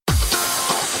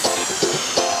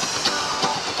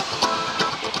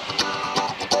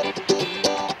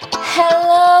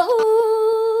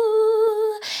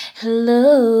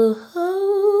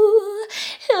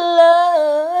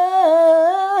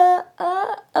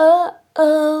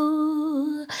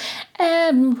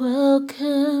and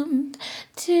welcome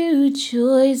to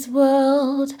Joy's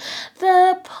World,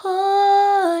 the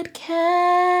podcast.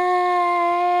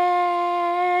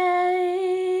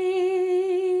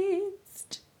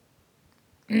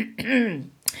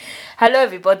 Hello,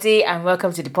 everybody, and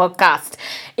welcome to the podcast.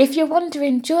 If you're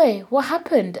wondering, Joy, what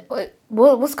happened?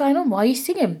 What's going on? Why are you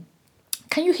singing?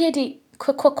 Can you hear the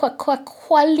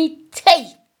quality?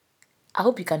 I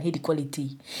hope you can hear the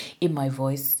quality in my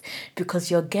voice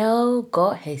because your girl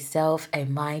got herself a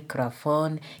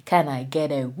microphone. Can I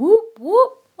get a whoop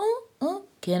whoop?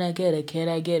 Can I get a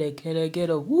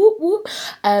whoop whoop?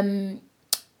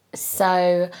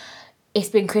 So it's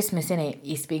been Christmas, innit?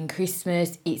 It's been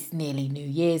Christmas. It's nearly New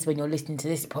Year's. When you're listening to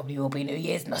this, it probably will be New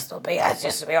Year's. Must not be,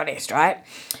 just to be honest, right?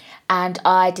 And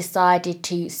I decided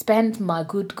to spend my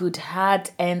good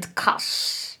hard-earned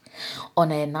cash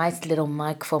on a nice little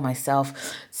mic for myself.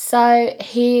 So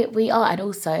here we are. And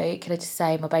also, can I just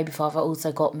say, my baby father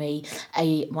also got me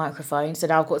a microphone. So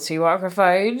now I've got 2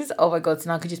 microphones. Oh my God, so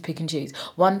now I can just pick and choose.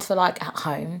 One for like at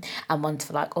home and one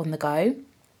for like on the go.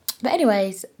 But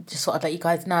anyways, just thought I'd let you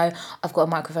guys know I've got a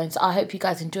microphone. So I hope you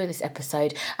guys enjoy this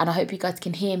episode. And I hope you guys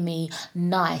can hear me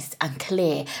nice and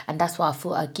clear. And that's why I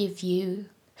thought I'd give you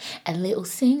a little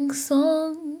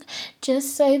sing-song,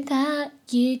 just so that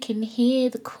you can hear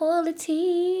the quality,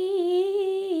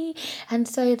 and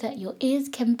so that your ears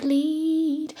can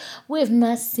bleed with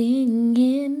my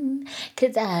singing,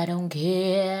 'cause I don't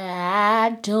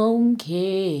care.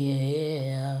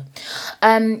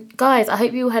 Guys, I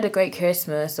hope you all had a great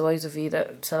Christmas, those of you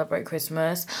that celebrate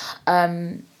Christmas.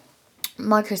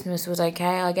 My Christmas was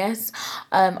okay, I guess.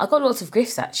 I got lots of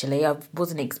gifts, actually. I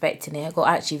wasn't expecting it. I got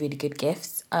actually really good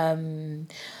gifts.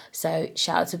 So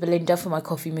shout out to Belinda for my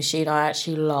coffee machine. I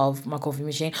actually love my coffee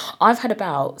machine. I've had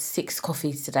about 6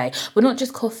 coffees today. But not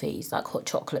just coffees, like hot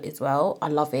chocolate as well. I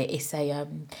love it. It's a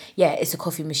it's a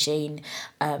coffee machine.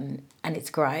 And it's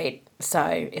great.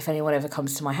 So if anyone ever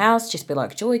comes to my house, just be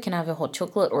like, Joy, can I have a hot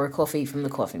chocolate or a coffee from the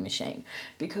coffee machine?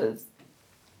 Because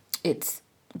it's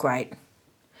great.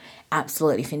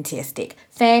 Absolutely fantastic.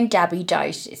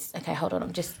 Fan-dabby-docious. Okay, hold on.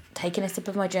 I'm just taking a sip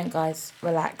of my drink, guys.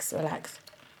 Relax.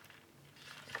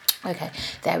 Okay,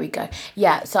 there we go.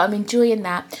 Yeah, so I'm enjoying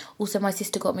that. Also, my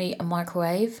sister got me a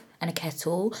microwave and a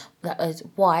kettle that was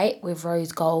white with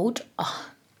rose gold. Oh,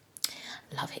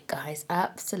 love it, guys.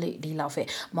 Absolutely love it.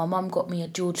 My mum got me a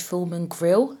George Foreman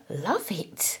grill. Love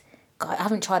it. God, I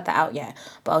haven't tried that out yet,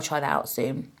 but I'll try that out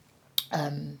soon.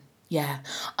 Yeah,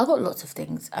 I got lots of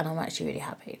things and I'm actually really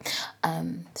happy.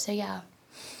 So yeah.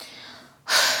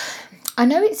 I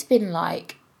know it's been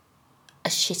like a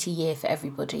shitty year for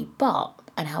everybody,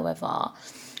 however,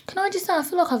 can I just say, I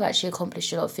feel like I've actually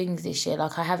accomplished a lot of things this year.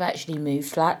 Like I have actually moved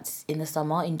flats in the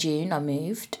summer. In June, I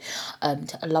moved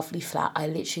to a lovely flat. I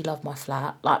literally love my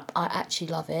flat. Like I actually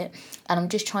love it. And I'm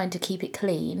just trying to keep it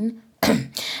clean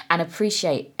and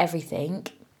appreciate everything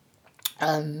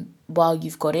while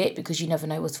you've got it, because you never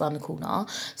know what's around the corner.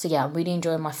 So yeah, I'm really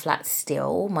enjoying my flat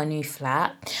still, my new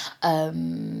flat.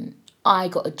 I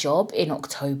got a job in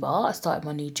October. I started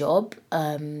my new job.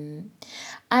 And,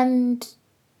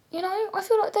 you know, I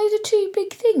feel like those are 2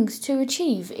 big things to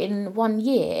achieve in 1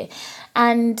 year.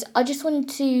 And I just wanted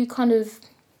to kind of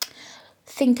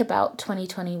think about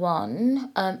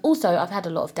 2021. Also, I've had a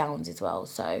lot of downs as well.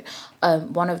 So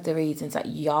one of the reasons that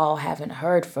y'all haven't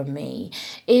heard from me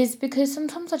is because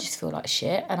sometimes I just feel like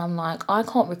shit. And I'm like, I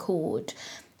can't record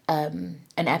an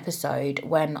episode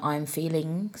when I'm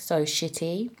feeling so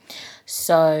shitty.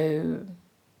 So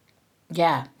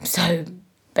yeah, so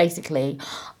basically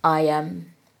I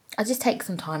just take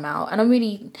some time out, and I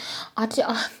want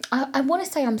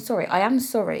to say I'm sorry. I am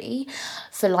sorry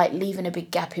for like leaving a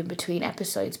big gap in between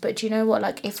episodes, but do you know what?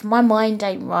 Like if my mind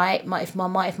ain't right, if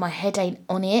my head ain't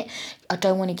on it, I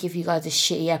don't want to give you guys a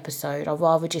shitty episode. I'd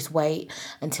rather just wait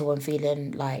until I'm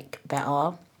feeling like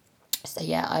better. So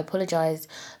yeah, I apologise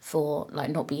for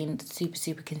like not being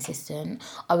super consistent.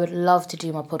 I would love to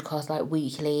do my podcast like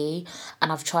weekly,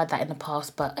 and I've tried that in the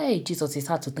past, but hey, Jesus, it's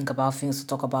hard to think about things to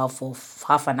talk about for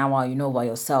half an hour, you know, by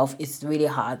yourself. It's really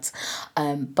hard.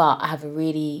 But I have a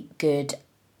really good,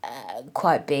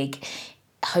 quite big,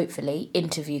 hopefully,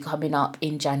 interview coming up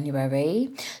in January.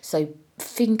 So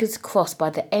fingers crossed, by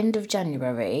the end of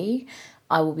January,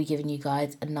 I will be giving you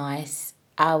guys a nice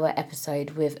hour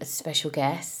episode with a special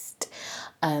guest.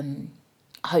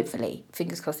 Hopefully,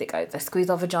 fingers crossed it goes. I squeeze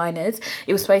our vaginas.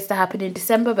 It was supposed to happen in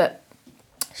December, but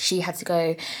she had to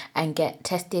go and get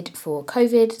tested for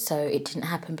COVID, so it didn't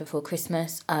happen before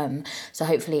Christmas. So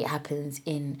hopefully it happens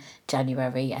in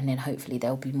January, and then hopefully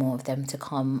there'll be more of them to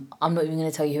come. I'm not even going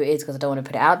to tell you who it is because I don't want to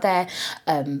put it out there.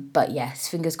 But yes,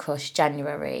 fingers crossed,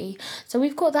 January. So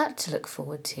we've got that to look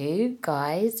forward to,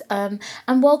 guys. And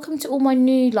welcome to all my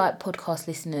new podcast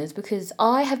listeners, because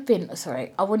I have been,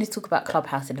 sorry, I want to talk about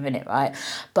Clubhouse in a minute, right?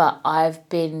 But I've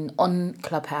been on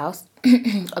Clubhouse.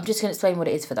 I'm just going to explain what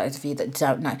it is for those of you that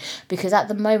don't know, because at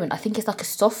the moment I think it's like a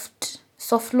soft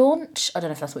launch. I don't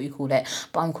know if that's what you call it,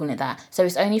 but I'm calling it that. So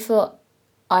it's only for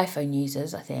iPhone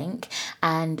users, I think,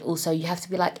 and also you have to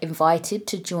be invited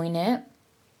to join it.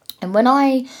 And when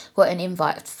I got an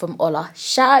invite from Ola,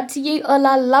 shout out to you,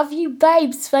 Ola, love you,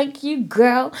 babes, thank you,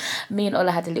 girl. Me and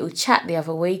Ola had a little chat the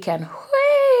other week, and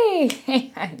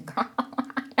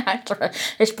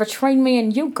it's between me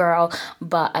and you, girl.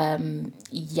 But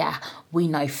yeah, we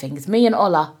know things. Me and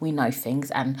Ola, we know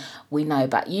things, and we know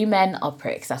about you men are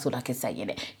pricks. That's all I can say in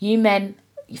it. You men,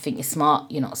 you think you're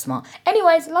smart, you're not smart.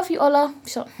 Anyways, love you, Ola.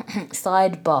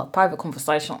 Sidebar, private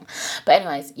conversation. But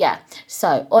anyways, yeah.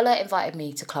 So Ola invited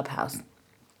me to Clubhouse.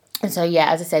 And so, yeah,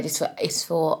 as I said, it's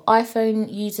for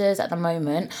iPhone users at the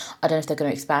moment. I don't know if they're going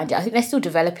to expand it. I think they're still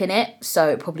developing it, so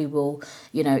it probably will,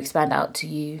 expand out to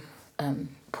you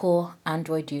poor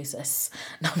Android users.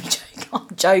 No,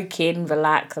 I'm joking.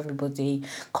 Relax, everybody.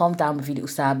 Calm down with your little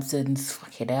Samsungs.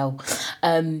 Fucking hell.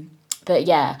 But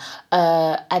yeah,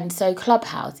 and so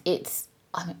Clubhouse,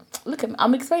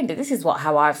 I'm explaining it. This is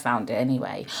how I found it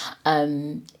anyway.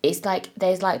 It's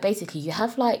there's basically you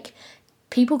have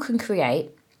people can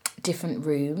create different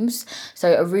rooms.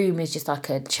 So a room is just like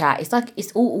a chat.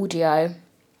 It's all audio,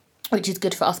 which is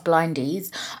good for us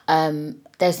blindies.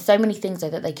 There's so many things though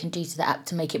that they can do to the app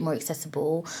to make it more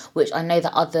accessible, which I know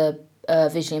that other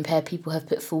visually impaired people have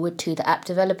put forward to the app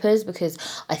developers, because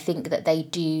I think that they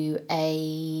do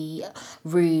a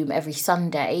room every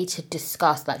Sunday to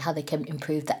discuss how they can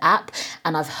improve the app,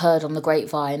 and I've heard on the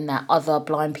grapevine that other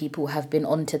blind people have been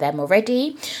onto them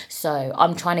already. So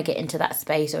I'm trying to get into that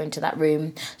space or into that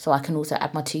room so I can also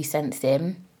add my 2 cents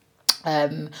in.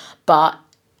 But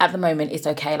at the moment, it's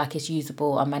okay, it's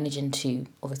usable. I'm managing to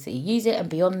obviously use it and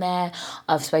be on there.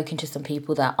 I've spoken to some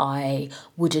people that I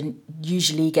wouldn't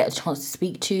usually get a chance to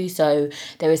speak to. So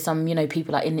there is some,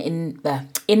 people in the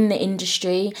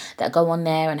industry that go on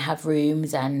there and have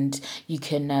rooms, and you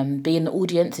can be in the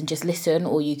audience and just listen,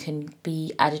 or you can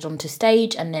be added onto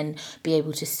stage and then be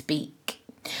able to speak.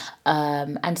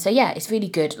 And so yeah, it's really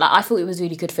good. I thought it was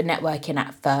really good for networking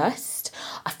at first.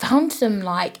 I found some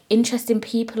interesting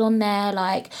people on there,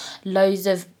 loads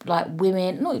of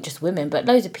women, not just women, but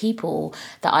loads of people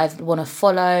that I want to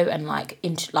follow and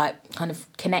kind of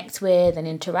connect with and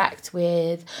interact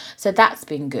with. So that's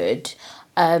been good.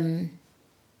 There's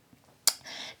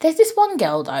this one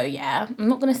girl though, yeah. I'm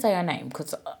not gonna say her name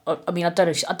because I don't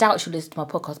know. I doubt she'll listen to my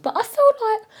podcast, but I feel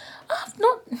I've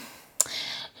not.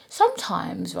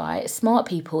 Sometimes, right, smart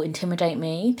people intimidate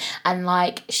me,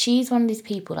 and she's one of these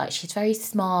people, she's very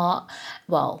smart.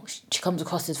 Well, she comes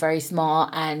across as very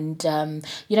smart, and someone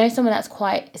that's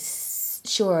quite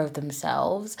sure of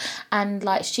themselves, and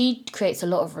she creates a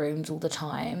lot of rooms all the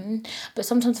time, but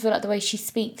sometimes I feel the way she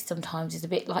speaks sometimes is a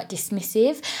bit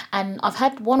dismissive. And I've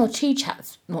had 1 or 2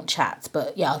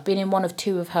 I've been in 1 of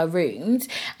 2 of her rooms,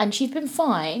 and she's been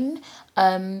fine.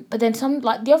 But then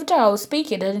the other day I was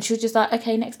speaking and she was just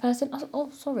okay, next person. I was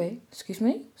oh, sorry, excuse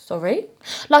me, sorry.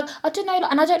 I don't know,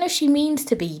 and I don't know if she means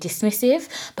to be dismissive,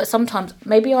 but sometimes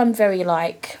maybe I'm very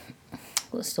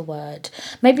what's the word?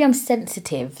 Maybe I'm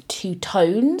sensitive to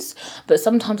tones, but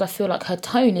sometimes I feel her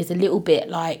tone is a little bit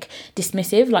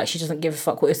dismissive, she doesn't give a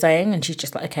fuck what you're saying, and she's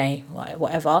just okay,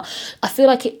 whatever. I feel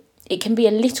it can be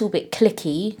a little bit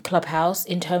cliquey, Clubhouse,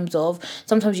 in terms of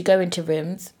sometimes you go into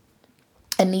rooms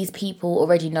and these people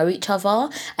already know each other,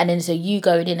 and then so you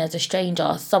going in as a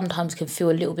stranger sometimes can feel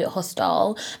a little bit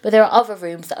hostile. But there are other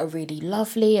rooms that are really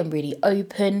lovely and really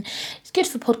open. It's good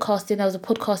for podcasting. There was a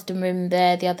podcasting room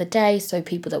there the other day, so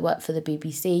people that work for the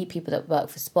BBC, people that work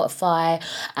for Spotify,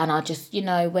 and I just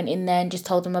went in there and just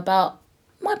told them about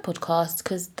my podcast,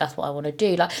 because that's what I want to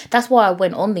do. That's why I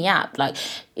went on the app.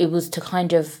 It was to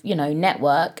kind of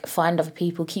network, find other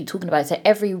people, keep talking about it. So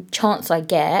every chance I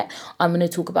get, I'm going to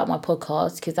talk about my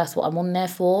podcast, because that's what I'm on there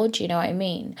for. Do you know what I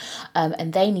mean?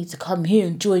 And they need to come here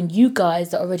and join you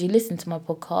guys that already listen to my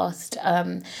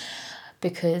podcast,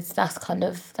 because that's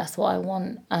what I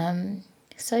want.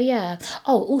 So yeah.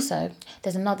 Oh, also,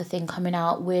 there's another thing coming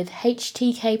out with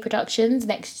HTK Productions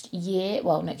next year.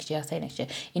 Well, next year, I say next year,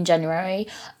 in January.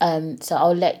 So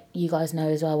I'll let you guys know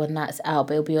as well when that's out,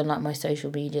 but it'll be on my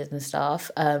social medias and stuff.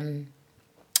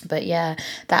 But yeah,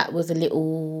 that was a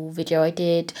little video I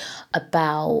did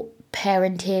about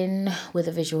parenting with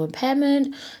a visual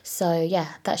impairment. So yeah,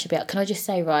 that should be out. Can I just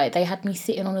say, right, they had me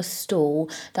sitting on a stool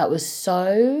that was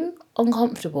so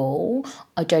uncomfortable.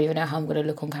 I don't even know how I'm going to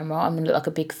look on camera. I'm going to look like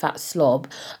a big fat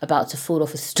slob about to fall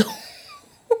off a stool.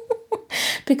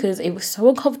 Because it was so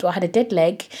uncomfortable. I had a dead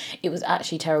leg. It was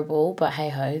actually terrible, but hey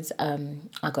ho's. I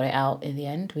got it out in the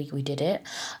end. We did it.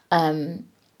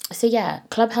 So yeah,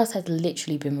 Clubhouse has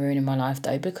literally been ruining my life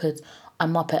though, because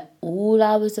I'm up at all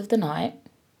hours of the night.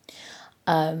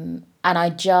 And I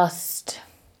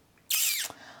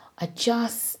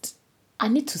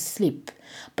need to sleep.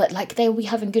 But like they'll be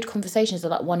having good conversations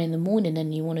at like 1 a.m.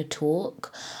 and you want to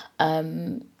talk.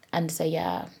 And so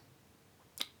yeah.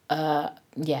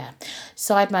 Yeah.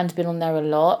 Sideman's been on there a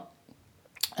lot.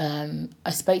 I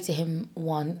spoke to him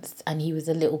once and he was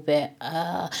a little bit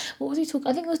what was he talking?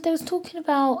 I think they was talking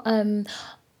about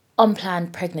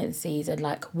unplanned pregnancies and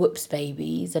like whoops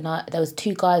babies, and there was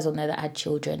 2 guys on there that had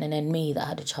children and then me that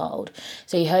had a child.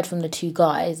 So he heard from the 2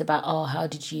 guys about, oh, how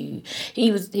did you,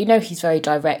 he's very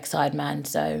direct side man,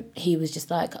 so he was just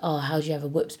like, oh, how did you have a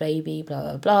whoops baby, blah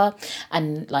blah blah,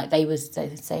 and like they was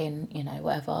saying,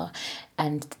 whatever.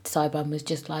 And Sideburn was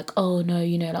just like, oh no,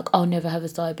 like I'll never have a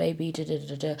side baby. Da, da,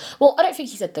 da, da. Well, I don't think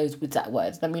he said those exact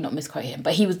words. Let me not misquote him.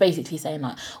 But he was basically saying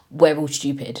like, we're all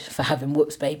stupid for having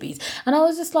whoops babies. And I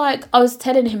was just like, I was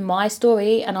telling him my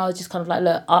story, and I was just kind of like,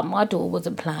 look, my daughter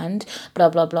wasn't planned, blah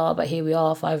blah blah. But here we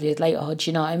are, 5 years later. Do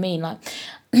you know what I mean? Like,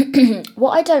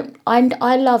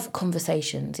 I love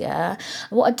conversations, yeah.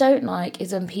 What I don't like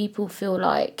is when people feel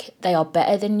like they are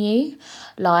better than you,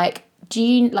 like. Do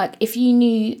you, like, if you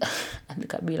knew, and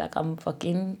look at me like I'm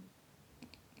fucking,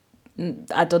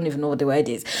 I don't even know what the word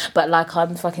is, but like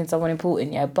I'm fucking someone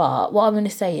important, yeah. But what I'm going to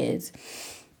say is,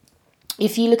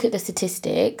 if you look at the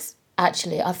statistics,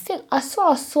 actually, I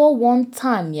saw one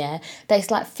time, yeah, that it's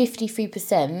like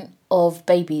 53% of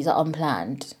babies are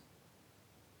unplanned.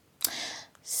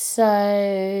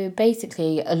 So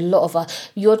basically, a lot of us,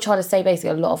 you're trying to say basically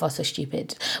a lot of us are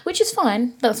stupid, which is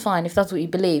fine. That's fine if that's what you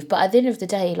believe. But at the end of the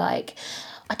day, like,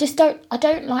 I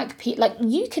don't like people, like,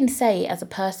 you can say as a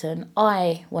person,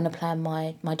 I want to plan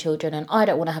my children and I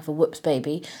don't want to have a whoops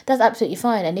baby. That's absolutely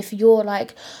fine. And if you're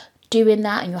like doing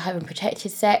that and you're having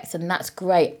protected sex, and that's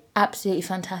great, absolutely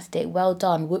fantastic, well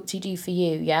done, whoop-de-doo for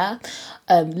you, yeah.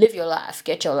 Live your life,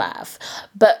 get your life.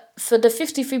 But for the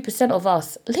 53% of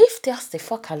us, leave us the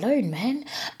fuck alone, man.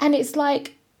 And it's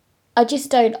like, I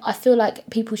feel like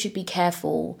people should be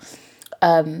careful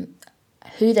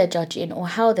who they're judging or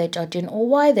how they're judging or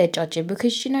why they're judging,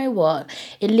 because you know what,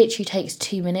 it literally takes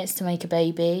 2 minutes to make a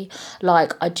baby.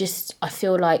 Like, I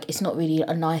feel like it's not really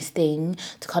a nice thing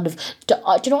to kind of, do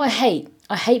you know what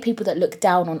I hate people that look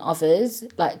down on others.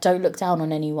 Like, don't look down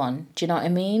on anyone, do you know what I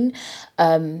mean?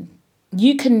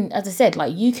 You can, as I said,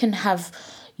 like, you can have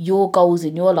your goals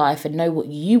in your life and know what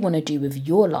you want to do with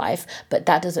your life, but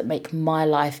that doesn't make my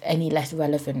life any less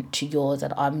relevant to yours,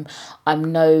 and I'm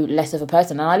no less of a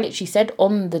person. And I literally said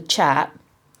on the chat,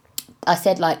 I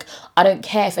said, like, I don't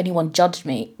care if anyone judges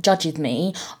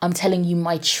me. I'm telling you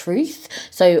my truth.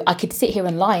 So I could sit here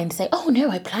and lie and say, oh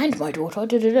no, I planned my daughter.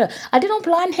 Da, da, da. I didn't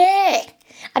plan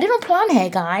hair,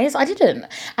 guys. I didn't.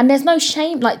 And there's no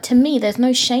shame. Like, to me, there's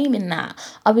no shame in that.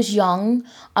 I was young.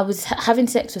 I was having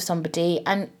sex with somebody,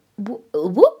 and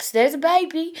whoops, there's a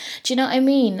baby. Do you know what I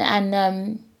mean?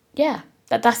 And yeah.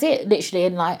 That's it, literally.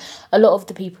 And like, a lot of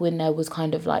the people in there was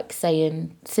kind of like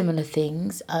saying similar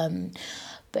things.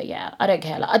 But yeah, I don't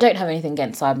care. Like, I don't have anything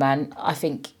against Sideman. I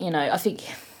think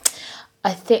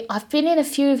I've been in a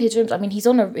few of his rooms. I mean, he's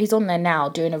on there now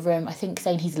doing a room, I think,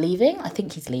 saying he's leaving. I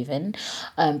think he's leaving.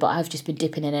 But I've just been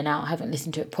dipping in and out. I haven't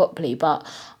listened to it properly. But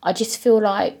I just feel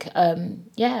like,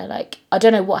 like, I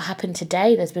don't know what happened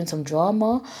today. There's been some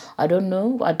drama. I don't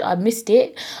know. I missed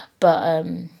it. But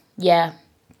yeah,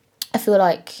 I feel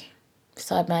like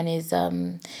Sideman is,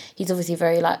 he's obviously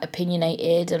very, like,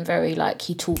 opinionated and very, like,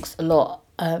 he talks a lot.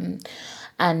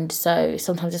 And so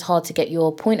sometimes it's hard to get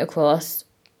your point across,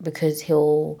 because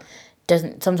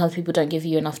sometimes people don't give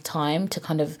you enough time to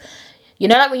kind of,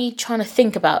 like when you're trying to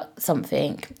think about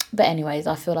something. But anyways,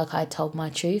 I feel like I told my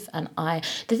truth. And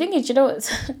the thing is,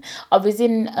 I was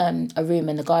in a room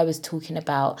and the guy was talking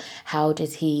about how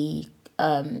does he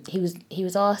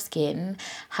was asking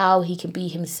how he can be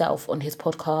himself on his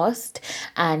podcast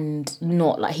and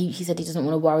not, like, he said he doesn't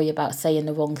want to worry about saying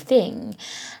the wrong thing.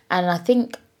 And I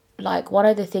think, like, one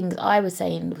of the things I was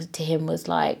saying to him was,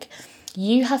 like,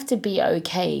 you have to be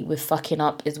okay with fucking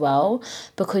up as well,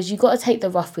 because you got to take the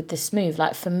rough with the smooth.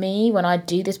 Like, for me, when I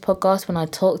do this podcast, when I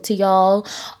talk to y'all,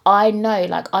 I know,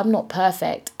 like, I'm not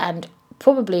perfect, and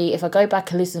probably if I go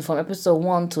back and listen from episode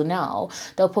 1 till now,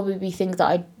 there'll probably be things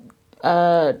that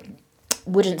I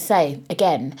wouldn't say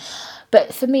again.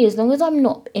 But for me, as long as I'm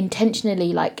not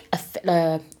intentionally like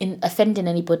offending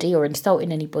anybody or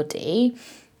insulting anybody,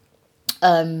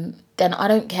 then I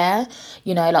don't care.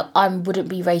 You know, like I wouldn't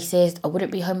be racist, I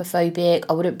wouldn't be homophobic,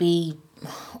 I wouldn't be,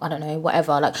 I don't know,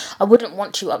 whatever. Like I wouldn't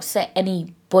want to upset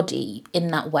anybody in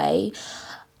that way.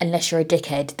 Unless you're a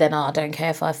dickhead, then I don't care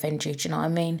if I offend you, do you know what I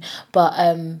mean? But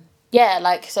yeah,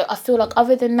 like, so I feel like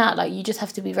other than that, like, you just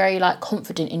have to be very, like,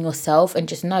 confident in yourself and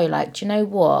just know, like, do you know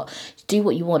what? Do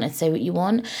what you want and say what you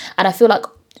want. And I feel like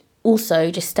also,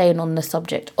 just staying on the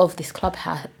subject of this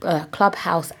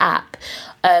Clubhouse app,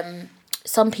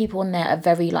 some people on there are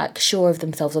very like sure of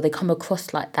themselves, or they come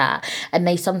across like that, and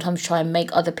they sometimes try and make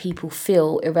other people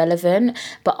feel irrelevant.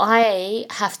 But I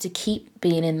have to keep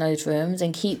being in those rooms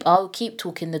and I'll keep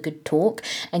talking the good talk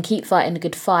and keep fighting the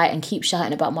good fight and keep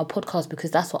shouting about my podcast,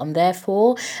 because that's what I'm there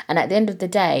for. And at the end of the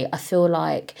day, I feel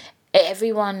like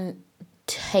everyone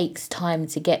takes time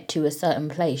to get to a certain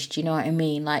place, do you know what I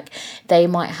mean? Like, they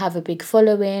might have a big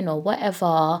following or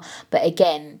whatever, but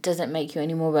again, doesn't make you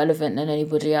any more relevant than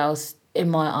anybody else, in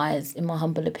my eyes, in my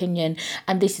humble opinion.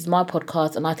 And this is my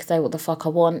podcast, and I can say what the fuck I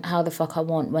want, how the fuck I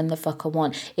want, when the fuck I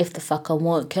want, if the fuck I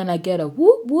want. Can I get a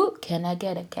whoop whoop? Can I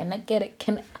get it? Can I get it?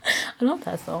 I love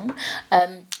that song.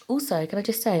 Also, can I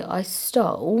just say, I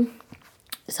stole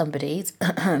somebody's,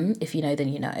 if you know then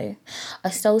you know, I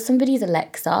stole somebody's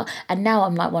Alexa, and now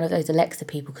I'm like one of those Alexa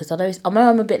people, because I know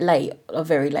I'm a bit late, or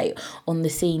very late on the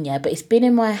scene, yeah, but it's been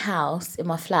in my house, in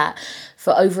my flat,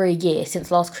 for over a year,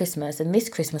 since last Christmas. And this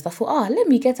Christmas I thought, let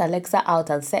me get Alexa out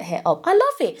and set her up. I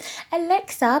love it.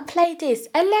 Alexa, play this.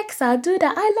 Alexa, do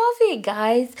that. I love it,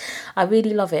 guys. I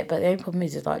really love it. But the only problem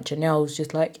is like Janelle's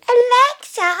just like,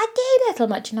 Alexa, I do this. I'm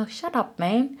like, Janelle, shut up,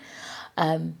 man.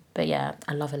 But yeah,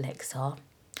 I love Alexa.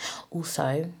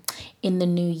 Also, in the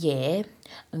new year,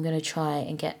 I'm going to try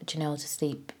and get Janelle to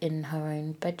sleep in her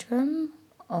own bedroom.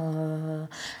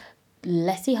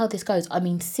 Let's see how this goes. I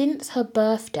mean, since her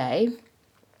birthday,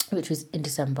 which was in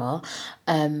December,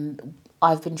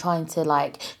 I've been trying to,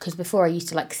 like, because before I used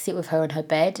to, like, sit with her in her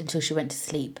bed until she went to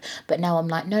sleep. But now I'm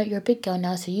like, no, you're a big girl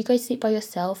now, so you go sleep by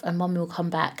yourself and Mummy will come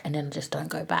back, and then I just don't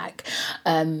go back.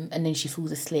 And then she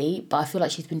falls asleep. But I feel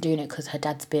like she's been doing it because her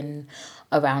dad's been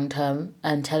around her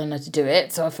and telling her to do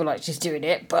it. So I feel like she's doing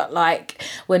it. But, like,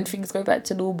 when things go back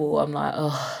to normal, I'm like,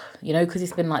 oh, you know, because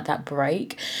it's been like that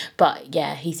break. But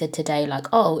yeah, he said today, like,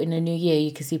 oh, in the new year,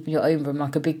 you can sleep in your own room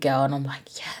like a big girl. And I'm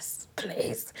like, yes,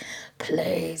 please.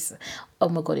 Oh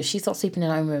my God, if she starts sleeping in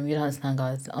her own room, you don't understand,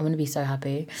 guys. I'm going to be so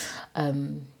happy.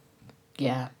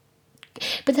 Yeah.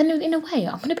 But then in a way,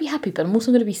 I'm going to be happy, but I'm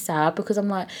also going to be sad, because I'm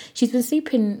like, she's been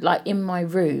sleeping like in my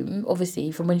room,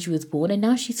 obviously, from when she was born, and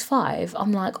now she's 5.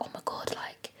 I'm like, oh my God,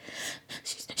 like,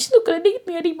 she's not going to need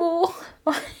me anymore.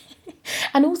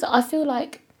 And also, I feel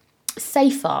like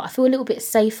safer. I feel a little bit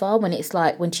safer when it's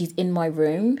like when she's in my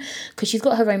room, because she's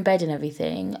got her own bed and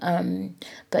everything.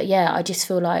 But yeah, I just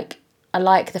feel like I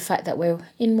like the fact that we're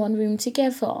in one room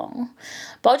together.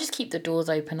 But I'll just keep the doors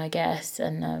open, I guess,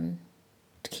 and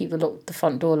keep the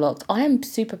front door locked. I am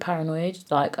super paranoid,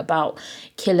 like, about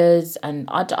killers, and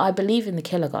I believe in the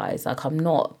killer, guys. Like,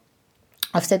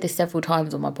 I've said this several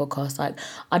times on my podcast, like,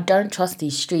 I don't trust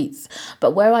these streets.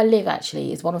 But where I live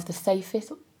actually is one of the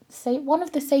safest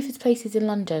places in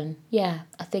London. Yeah,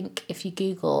 I think if you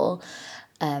Google,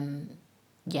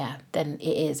 yeah, then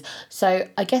it is. So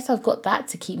I guess I've got that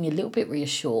to keep me a little bit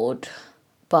reassured.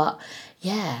 But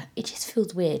yeah, it just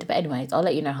feels weird. But anyways, I'll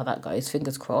let you know how that goes.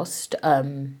 Fingers crossed.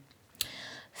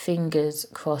 Fingers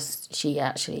crossed she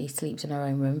actually sleeps in her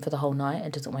own room for the whole night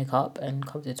and doesn't wake up and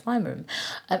comes into my room.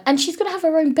 And she's going to have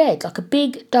her own bed, like a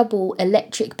big double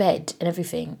electric bed and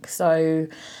everything. So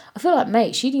I feel like,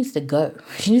 mate, she needs to go.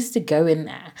 She needs to go in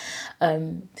there.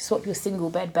 Swap your single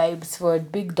bed, babes, for a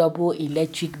big double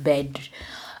electric bed.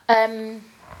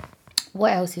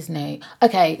 What else is new?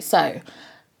 Okay, so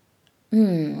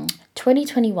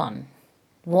 2021.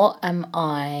 What am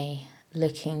I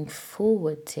looking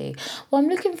forward to? Well, I'm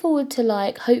looking forward to,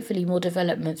 like, hopefully more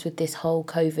developments with this whole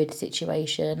COVID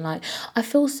situation. Like, I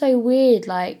feel so weird,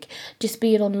 like, just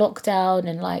being on lockdown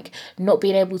and, like, not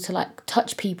being able to, like,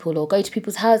 touch people or go to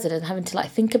people's houses and having to, like,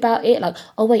 think about it. Like,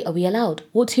 oh wait, are we allowed?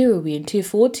 What tier are we in? Tier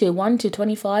 4, tier 1, tier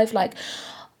 25? Like,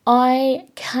 I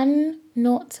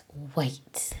cannot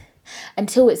wait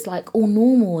until it's like all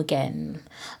normal again.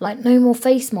 Like, no more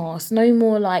face masks, no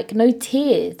more, like, no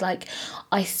tears. Like,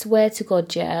 I swear to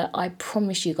God, yeah, I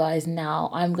promise you guys now,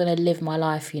 I'm gonna live my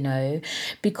life, you know,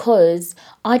 because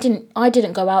I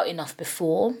didn't go out enough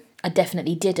before. I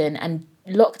definitely didn't. And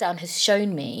lockdown has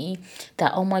shown me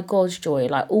that, oh my God, Joy,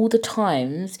 like all the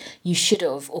times you should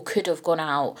have or could have gone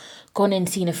out, gone and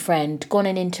seen a friend, gone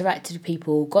and interacted with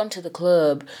people, gone to the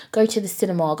club, go to the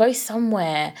cinema, go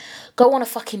somewhere, go on a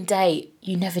fucking date,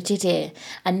 you never did it.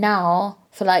 And now,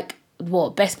 for like,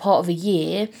 best part of a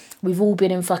year, we've all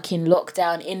been in fucking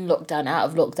lockdown, in lockdown, out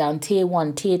of lockdown, tier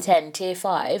 1, tier 10, tier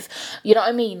 5. You know what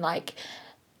I mean? Like,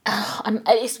 and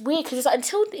it's weird because it's like,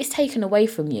 until it's taken away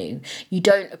from you, you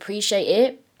don't appreciate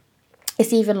it.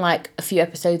 It's even like a few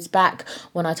episodes back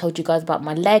when I told you guys about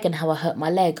my leg and how I hurt my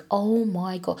leg. Oh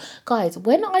my God. Guys,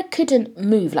 when I couldn't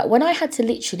move, like when I had to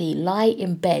literally lie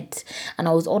in bed and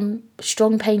I was on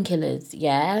strong painkillers,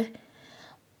 yeah,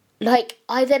 like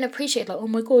I then appreciate, like, oh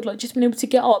my God, like just being able to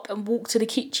get up and walk to the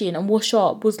kitchen and wash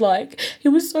up was like, it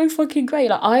was so fucking great.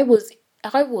 Like I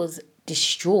was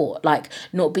distraught, like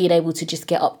not being able to just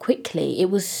get up quickly.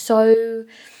 It was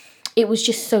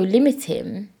just so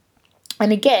limiting.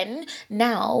 And again,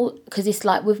 now, because it's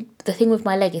like with the thing with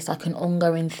my leg, it's like an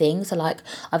ongoing thing. So like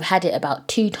I've had it about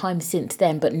 2 times since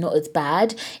then, but not as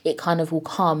bad. It kind of will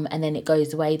come and then it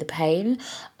goes away, the pain.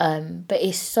 But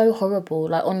it's so horrible.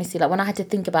 Like honestly, like when I had to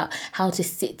think about how to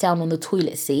sit down on the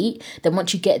toilet seat, then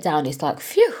once you get down, it's like,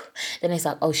 phew. Then it's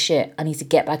like, oh shit, I need to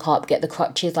get back up, get the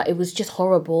crutches. Like it was just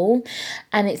horrible.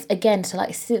 And it's again, so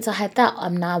like since I had that,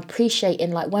 I'm now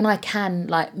appreciating like when I can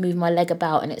like move my leg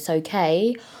about and it's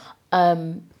okay.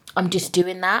 I'm just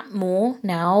doing that more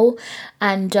now.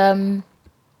 And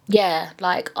yeah,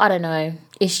 like I don't know,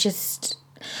 it's just,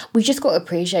 we just got to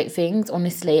appreciate things,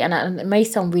 honestly. And it may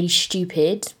sound really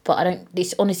stupid, but I don't,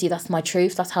 this honestly, that's my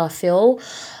truth, that's how I feel.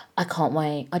 I can't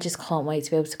wait. I just can't wait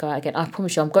to be able to go out again. I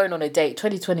promise you, I'm going on a date.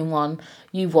 2021,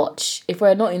 you watch. If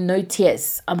we're not in no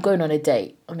tears, I'm going on a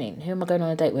date. I mean, who am I going on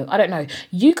a date with? I don't know.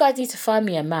 You guys need to find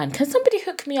me a man. Can somebody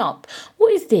hook me up?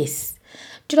 What is this?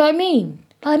 Do you know what I mean?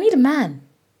 I need a man.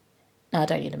 No, I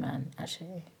don't need a man,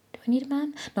 actually. Do I need a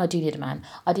man? No, I do need a man.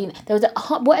 There was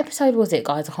what episode was it,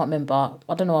 guys? I can't remember.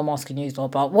 I don't know what I'm asking you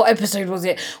about. What episode was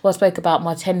it where I spoke about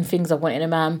my 10 things I want in a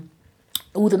man?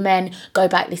 All the men, go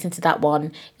back, listen to that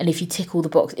one. And if you tick all the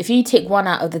boxes, if you tick 1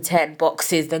 out of the 10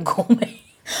 boxes, then call me.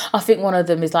 I think one of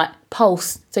them is like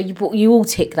pulse. So you all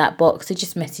tick that box. So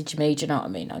just message me. Do you know what I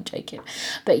mean? I'm joking.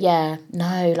 But yeah,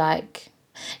 no, like...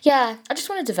 yeah, I just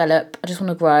want to develop. I just want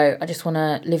to grow. I just want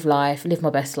to live life, live my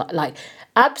best life. Like,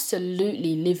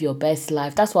 absolutely live your best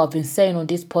life. That's what I've been saying on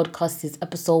this podcast since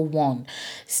episode 1.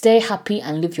 Stay happy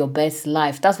and live your best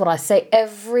life. That's what I say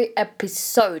every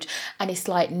episode. And it's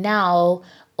like now,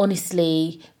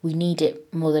 honestly, we need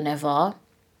it more than ever.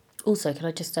 Also, can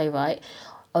I just say, right,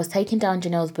 I was taking down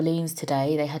Janelle's balloons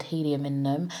today. They had helium in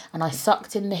them. And I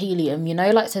sucked in the helium, you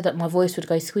know, like so that my voice would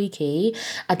go squeaky.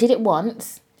 I did it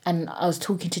once. And I was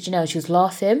talking to Janelle, she was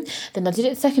laughing. Then I did it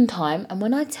the second time. And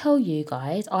when I tell you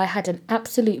guys, I had an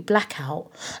absolute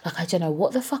blackout. Like, I don't know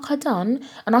what the fuck I'd done.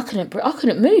 And I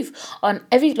couldn't move. And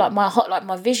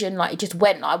my vision, like, it just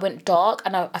went, like, I went dark.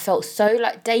 And I felt so,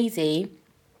 like, daisy.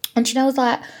 And Janelle was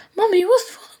like, Mummy,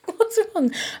 what's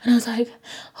wrong? And I was like,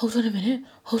 hold on a minute.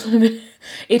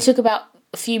 It took about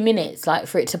a few minutes, like,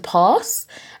 for it to pass.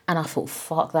 And I thought,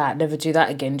 fuck that, never do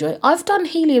that again, Joy. I've done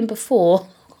helium before.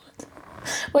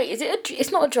 Wait, is it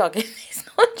it's not a drug. It's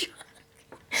not a drug.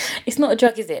 It's not a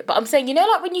drug, is it? But I'm saying, you know,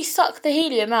 like when you suck the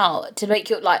helium out to make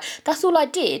your, like, that's all I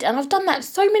did. And I've done that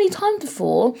so many times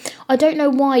before. I don't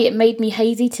know why it made me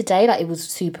hazy today. Like, it was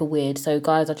super weird. So,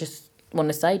 guys, I just want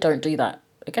to say, don't do that.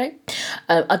 Okay?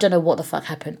 I don't know what the fuck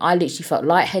happened. I literally felt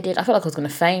lightheaded. I felt like I was going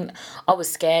to faint. I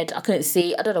was scared. I couldn't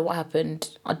see. I don't know what happened.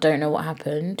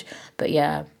 But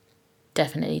yeah,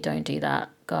 definitely don't do that,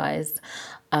 guys.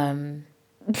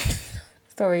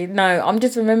 Sorry, no, I'm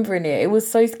just remembering it. It was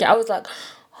so scary. I was like,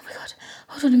 oh my God,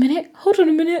 hold on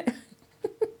a minute.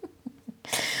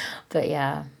 But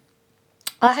yeah,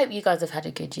 I hope you guys have had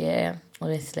a good year,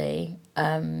 honestly.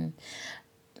 I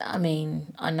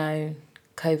mean, I know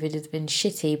COVID has been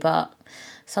shitty, but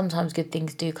sometimes good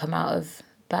things do come out of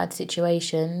bad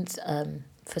situations,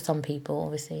 for some people,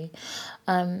 obviously.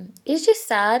 It's just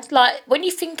sad. Like, when you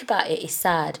think about it, it's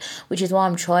sad, which is why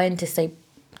I'm trying to stay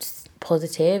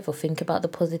positive or think about the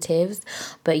positives.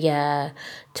 But yeah,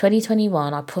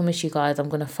 2021, I promise you guys, I'm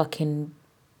gonna fucking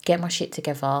get my shit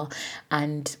together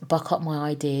and buck up my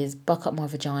ideas, buck up my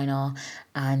vagina,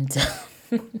 and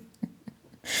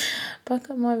buck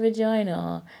up my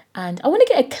vagina. And I want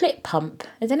to get a clit pump.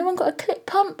 Has anyone got a clit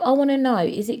pump? I want to know,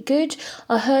 is it good?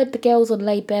 I heard the girls on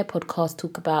Laid Bare podcast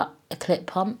talk about a clit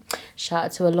pump. Shout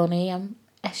out to Aloni.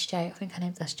 SJ, I think her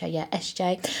name's SJ. Yeah,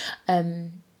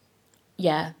 SJ.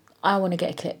 Yeah, I want to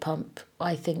get a clip pump.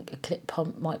 I think a clip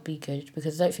pump might be good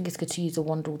because I don't think it's good to use a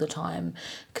wand all the time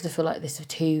because I feel like this is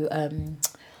too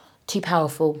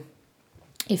powerful.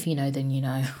 If you know, then you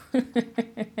know.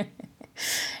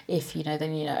 If you know,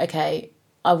 then you know. Okay,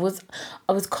 I was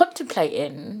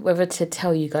contemplating whether to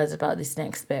tell you guys about this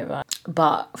next bit, right?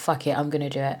 But fuck it, I'm gonna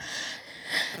do it.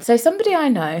 So somebody I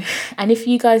know, and if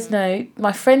you guys know,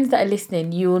 my friends that are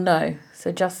listening, you will know.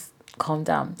 So just calm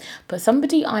down. But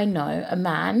somebody I know, a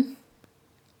man,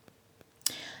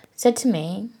 said to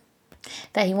me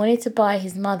that he wanted to buy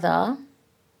his mother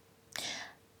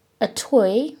a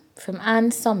toy from Ann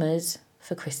Summers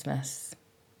for Christmas.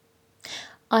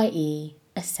 I.e.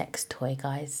 a sex toy,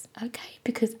 guys. Okay,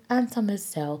 because Ann Summers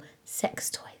sell sex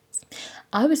toys.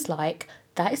 I was like,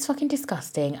 that is fucking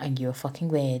disgusting and you're fucking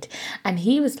weird. And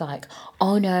he was like,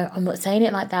 oh no, I'm not saying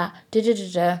it like that.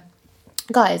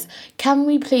 Guys, can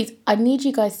we please, I need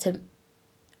you guys to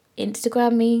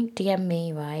Instagram me, DM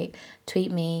me, right?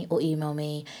 Tweet me or email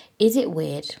me. Is it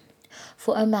weird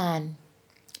for a man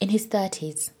in his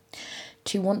 30s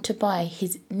to want to buy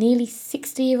his nearly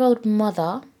 60-year-old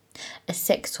mother a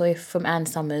sex toy from Ann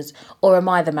Summers, or am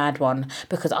I the mad one?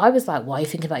 Because I was like, why are you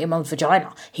thinking about your mum's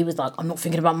vagina? He was like, I'm not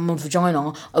thinking about my mum's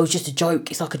vagina. Oh, it's just a joke.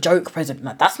 It's like a joke present.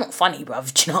 Like, that's not funny,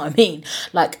 bruv. Do you know what I mean?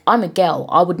 Like, I'm a girl.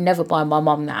 I would never buy my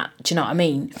mum that. Do you know what I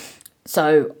mean?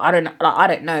 So I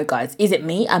don't know, guys. Is it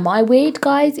me? Am I weird,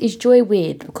 guys? Is Joy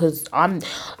weird? Because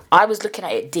I was looking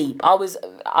at it deep.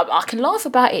 I can laugh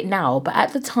about it now, but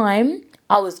at the time,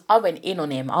 I went in on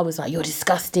him. I was like, you're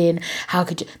disgusting. How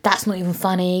could you? That's not even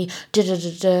funny.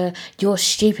 You're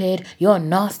stupid. You're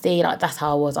nasty. Like, that's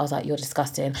how I was. I was like, you're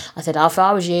disgusting. I said, if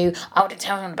I was you, I wouldn't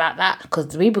tell him about that because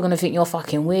people are going to think you're a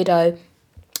fucking weirdo. And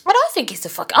I think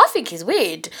it's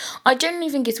weird. I genuinely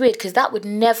think it's weird because that would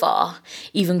never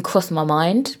even cross my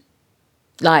mind.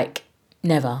 Like,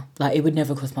 never. Like, it would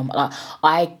never cross my mind.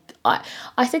 Like,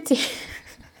 I said to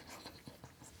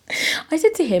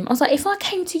him, I was like, if I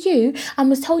came to you and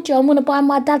was told you I'm going to buy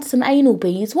my dad some anal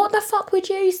beads, what the fuck would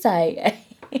you say?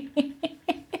 Because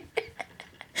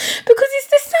it's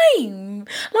the same.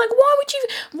 Like, why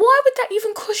would that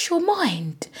even cross your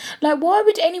mind? Like, why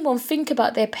would anyone think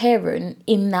about their parent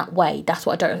in that way? That's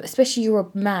what I don't, especially you're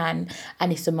a man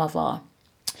and it's a mother.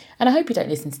 And I hope you don't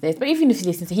listen to this, but even if you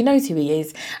listen to, he knows who he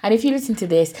is. And if you listen to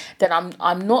this, then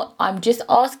I'm just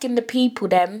asking the people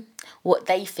them what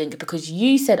they think, because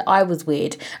you said I was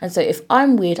weird. And so if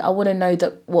I'm weird, I want to know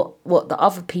that what the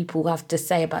other people have to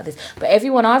say about this. But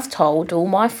everyone I've told, all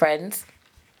my friends,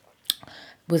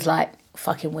 was like,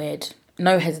 fucking weird.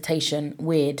 No hesitation,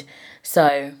 weird.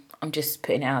 So I'm just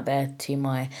putting it out there to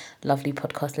my lovely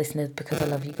podcast listeners because I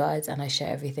love you guys and I share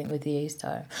everything with you.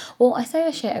 So, well, I say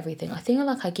I share everything. I think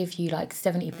I give you like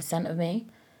 70% of me.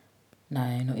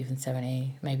 No, not even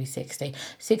 70, maybe 60.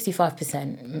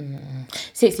 65%.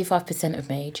 65% of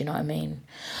me, do you know what I mean?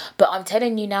 But I'm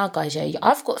telling you now, guys, yeah,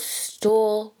 I've got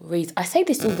stories. I say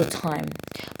this all the time,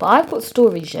 but I've got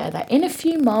stories, yeah, that in a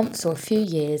few months or a few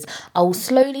years, I will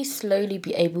slowly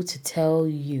be able to tell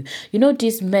you. You know,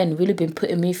 these men really been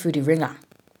putting me through the ringer.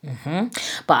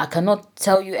 But I cannot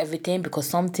tell you everything because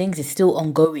some things is still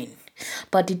ongoing.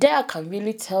 But today I can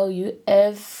really tell you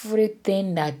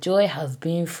everything that Joy has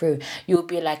been through. You'll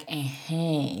be like,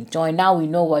 Joy, now we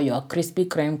know why you're Krispy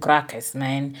Kreme crackers,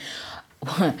 man.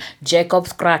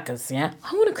 Jacob's crackers, yeah?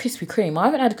 I want a Krispy Kreme. I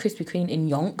haven't had a Krispy Kreme in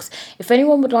yonks. If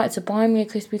anyone would like to buy me a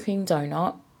Krispy Kreme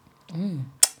donut,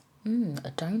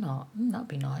 a donut, that'd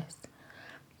be nice.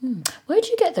 Where do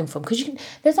you get them from? Because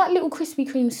there's like little Krispy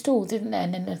Kreme stalls, isn't there?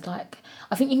 And then there's like,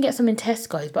 I think you can get some in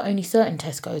Tesco's, but only certain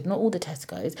Tesco's, not all the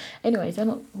Tesco's. Anyways, they're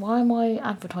not. Why am I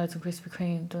advertising Krispy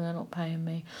Kreme? They're not paying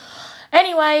me.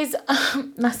 Anyways,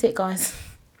 that's it, guys.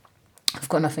 I've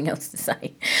got nothing else to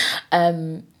say.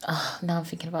 Now I'm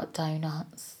thinking about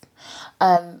donuts.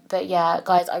 But yeah,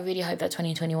 guys, I really hope that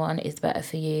 2021 is better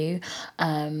for you,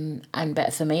 and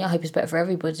better for me. I hope it's better for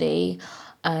everybody.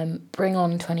 Bring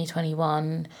on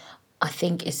 2021. I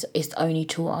think it's only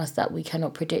taught us that we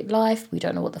cannot predict life. We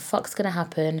don't know what the fuck's going to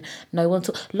happen. No one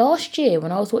last year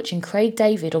when I was watching Craig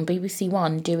David on BBC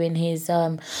One doing his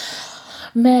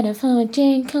metaphor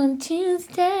drink on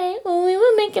Tuesday, we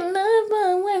were making love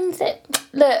on Wednesday.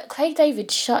 Look, Craig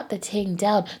David shut the thing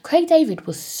down. Craig David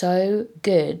was so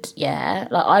good, yeah.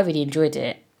 Like, I really enjoyed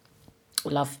it.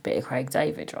 Love a bit of Craig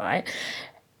David, right?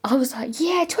 I was like,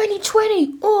 yeah,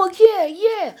 2020. Oh,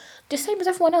 yeah. The same as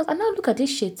everyone else. And now look at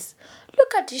this shit.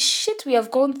 Look at this shit we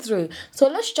have gone through. So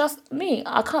let's just,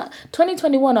 I can't,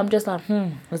 2021, I'm just like,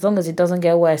 as long as it doesn't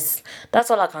get worse.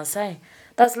 That's all I can say.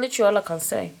 That's literally all I can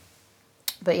say.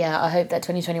 But yeah, I hope that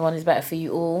 2021 is better for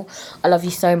you all. I love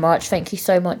you so much. Thank you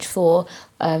so much for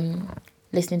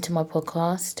listening to my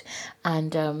podcast.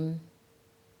 And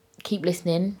keep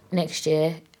listening next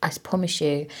year. I promise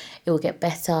you, it will get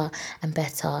better and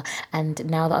better. And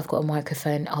now that I've got a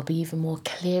microphone, I'll be even more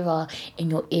clearer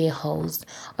in your ear holes.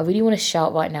 I really want to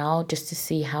shout right now just to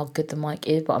see how good the mic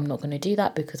is, but I'm not going to do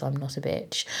that because I'm not a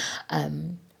bitch.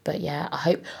 But yeah,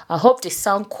 I hope the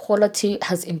sound quality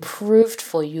has improved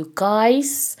for you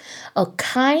guys.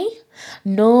 Okay?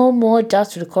 No more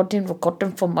just recording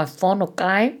from my phone,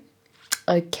 okay?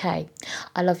 Okay.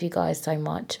 I love you guys so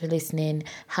much for listening.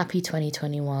 Happy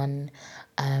 2021.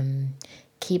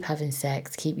 Keep having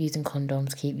sex, keep using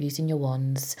condoms, keep using your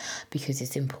wands because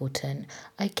it's important.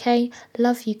 Okay,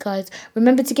 love you guys.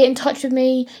 Remember to get in touch with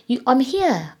me. I'm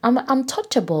here. I'm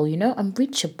touchable. I'm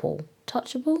reachable.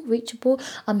 Touchable, reachable.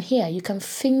 I'm here. You can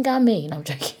finger me. No, I'm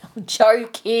joking. I'm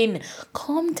joking.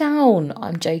 Calm down.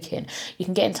 I'm joking. You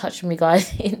can get in touch with me, guys.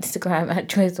 Instagram at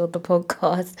Joyce on the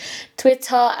podcast,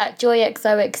 Twitter at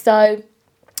JoyXOXO.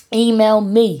 Email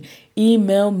me,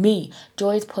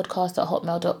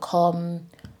 joyspodcast@hotmail.com.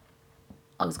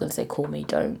 I was going to say call me,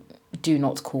 do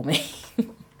not call me.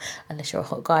 Unless you're a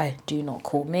hot guy, do not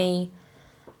call me.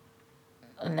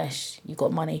 Unless you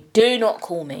got money, do not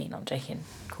call me. No, I'm joking.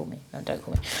 Call me. No, don't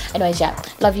call me. Anyways, yeah,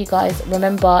 love you guys.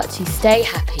 Remember to stay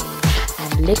happy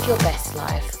and live your best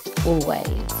life always.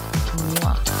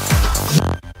 Mwah.